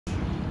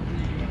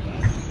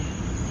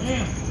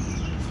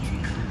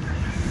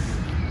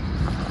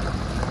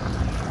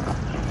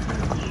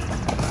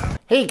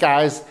Hey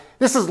guys,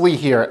 this is Lee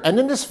here, and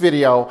in this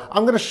video,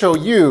 I'm going to show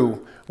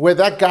you where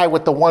that guy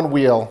with the one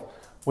wheel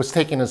was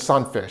taking his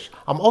sunfish.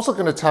 I'm also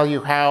going to tell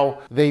you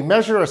how they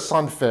measure a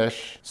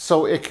sunfish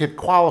so it could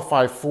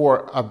qualify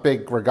for a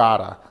big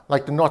regatta,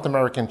 like the North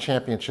American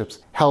Championships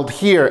held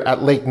here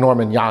at Lake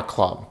Norman Yacht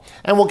Club.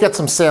 And we'll get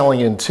some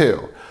sailing in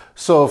too.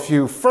 So if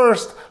you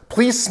first,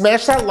 please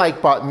smash that like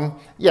button.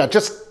 Yeah,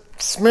 just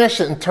smash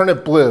it and turn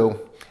it blue.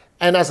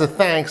 And as a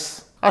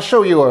thanks, I'll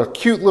show you a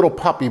cute little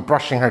puppy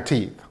brushing her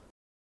teeth.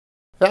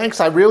 Thanks,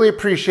 I really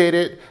appreciate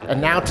it. And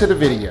now to the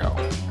video.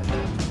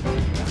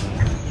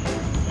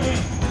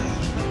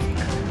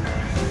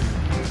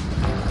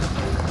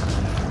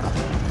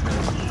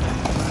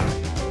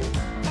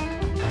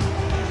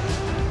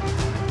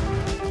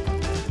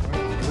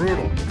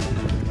 Brutal.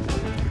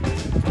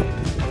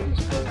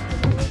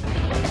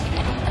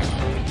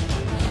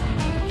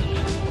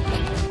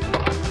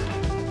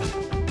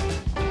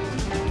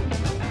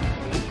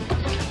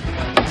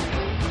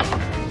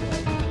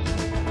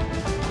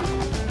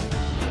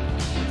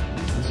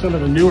 Some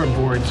of the newer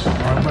boards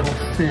are a little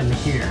thin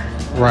here.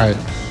 Right.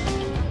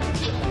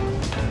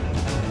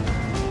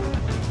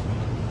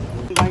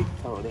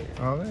 Oh, there.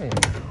 Oh, there you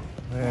go.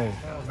 Hey,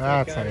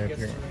 that's how you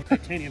do it.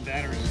 Titanium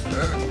batteries.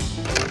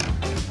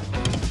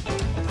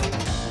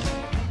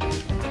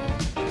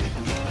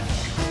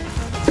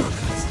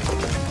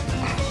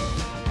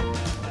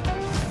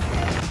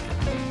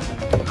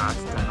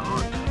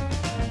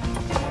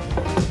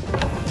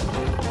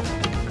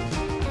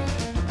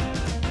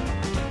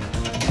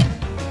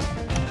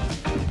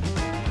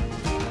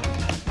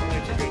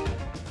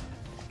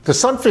 The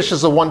Sunfish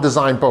is a one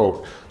design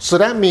boat, so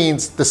that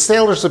means the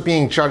sailors are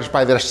being judged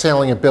by their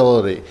sailing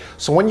ability.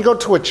 So when you go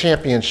to a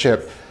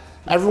championship,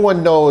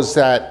 everyone knows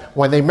that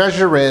when they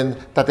measure in,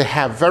 that they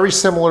have very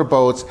similar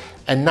boats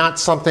and not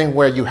something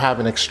where you have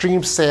an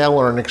extreme sail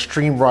or an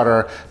extreme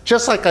rudder,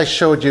 just like I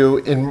showed you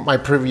in my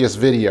previous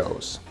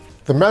videos.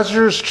 The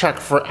measures check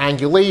for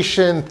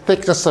angulation,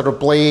 thickness of the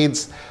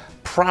blades,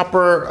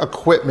 proper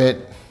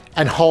equipment,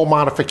 and hull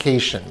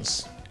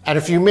modifications. And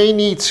if you may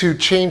need to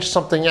change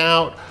something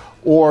out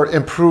or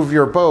improve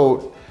your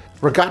boat,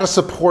 regatta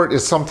support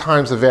is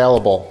sometimes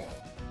available.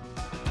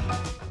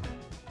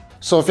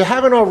 So if you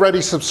haven't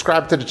already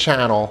subscribed to the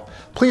channel,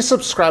 please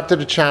subscribe to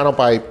the channel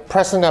by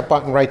pressing that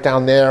button right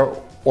down there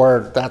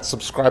or that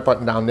subscribe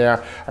button down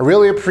there. I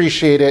really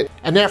appreciate it.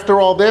 And after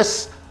all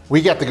this,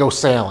 we get to go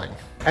sailing.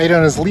 How you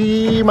doing? It's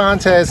Lee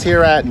Montes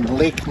here at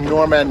Lake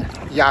Norman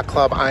Yacht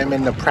Club. I'm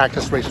in the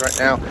practice race right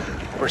now.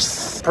 We're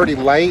pretty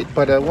light,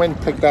 but the wind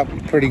picked up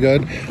pretty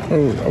good.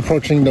 We're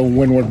approaching the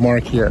windward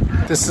mark here.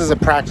 This is a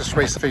practice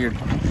race. I figured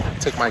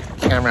take my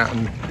camera out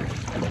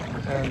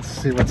and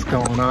see what's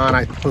going on.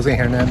 Jose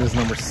Hernandez,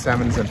 number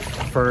 7's in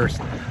first.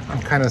 I'm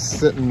kind of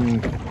sitting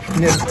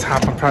near the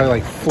top. I'm probably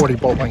like 40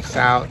 boat lengths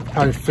out,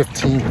 probably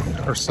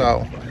 15th or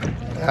so.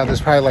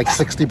 There's probably like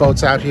 60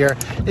 boats out here.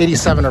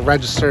 87 are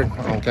registered.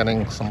 I'm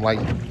getting some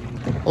light.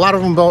 A lot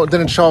of them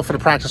didn't show up for the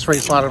practice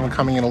race. A lot of them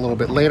coming in a little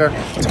bit later.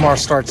 Tomorrow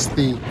starts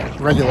the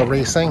regular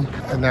racing,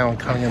 and now I'm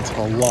coming into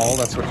the lull.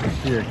 That's what you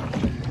hear.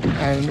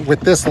 And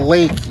with this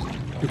lake,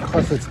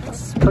 because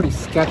it's pretty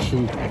sketchy,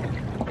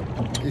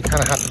 you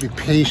kind of have to be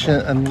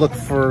patient and look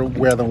for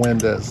where the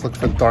wind is. Look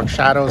for the dark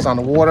shadows on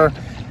the water.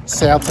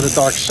 Sail to the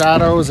dark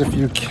shadows. If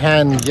you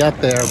can get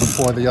there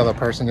before the other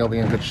person, you'll be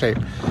in good shape.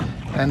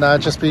 And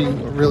just be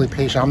really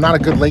patient. I'm not a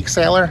good lake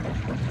sailor,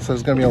 so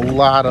there's going to be a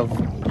lot of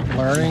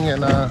learning,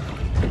 and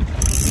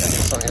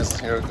so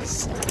here it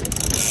is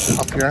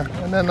up here,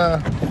 and then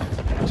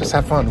just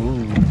have fun.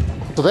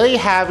 Ooh. So there you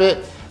have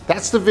it.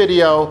 That's the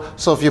video.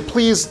 So if you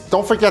please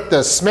don't forget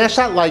to smash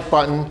that like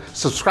button,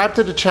 subscribe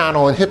to the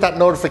channel, and hit that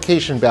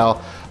notification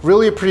bell.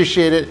 Really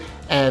appreciate it,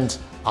 and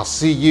I'll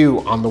see you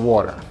on the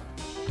water.